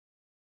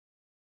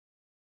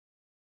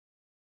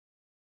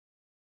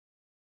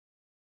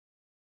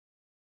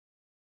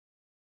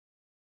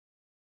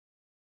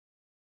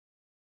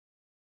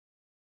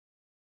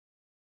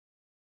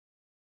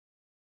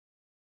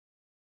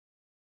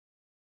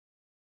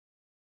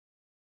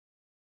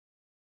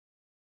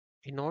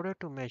In order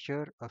to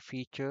measure a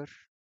feature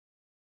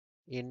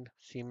in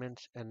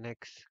Siemens NX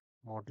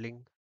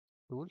modeling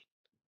tool,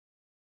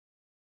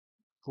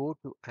 go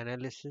to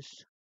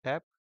Analysis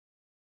tab,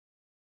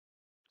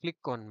 click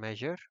on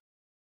Measure.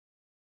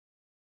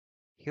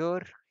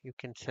 Here you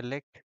can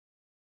select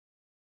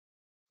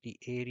the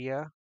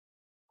area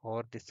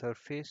or the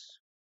surface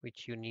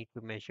which you need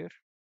to measure.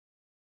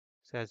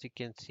 So as you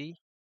can see,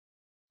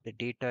 the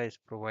data is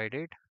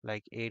provided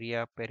like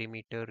area,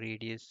 perimeter,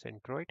 radius,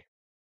 centroid.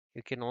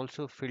 You can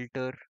also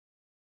filter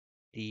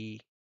the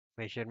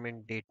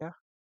measurement data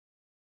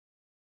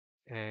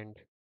and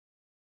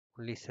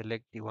only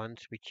select the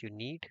ones which you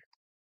need.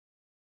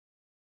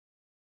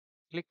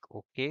 Click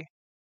OK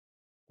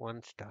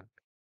once done.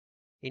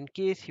 In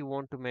case you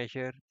want to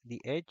measure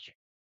the edge,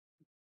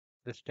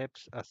 the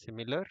steps are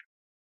similar.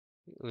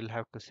 You will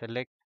have to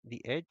select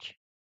the edge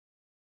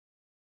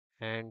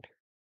and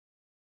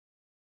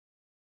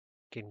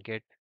can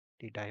get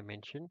the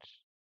dimensions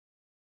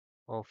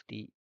of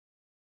the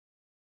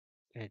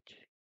edge.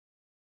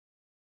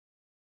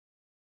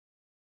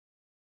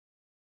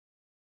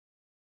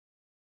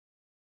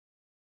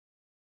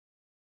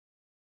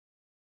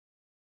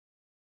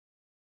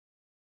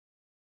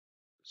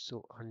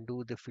 So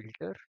undo the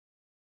filter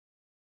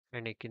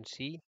and I can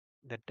see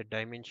that the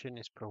dimension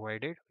is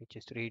provided, which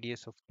is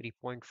radius of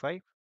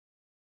 3.5,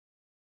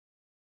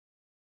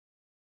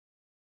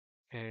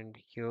 and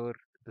here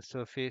the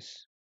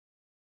surface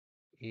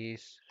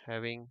is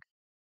having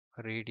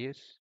a radius.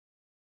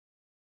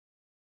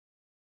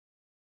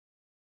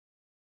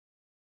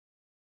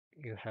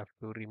 You have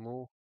to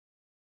remove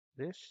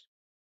this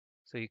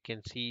so you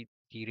can see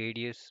the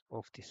radius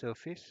of the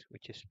surface,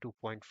 which is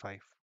 2.5.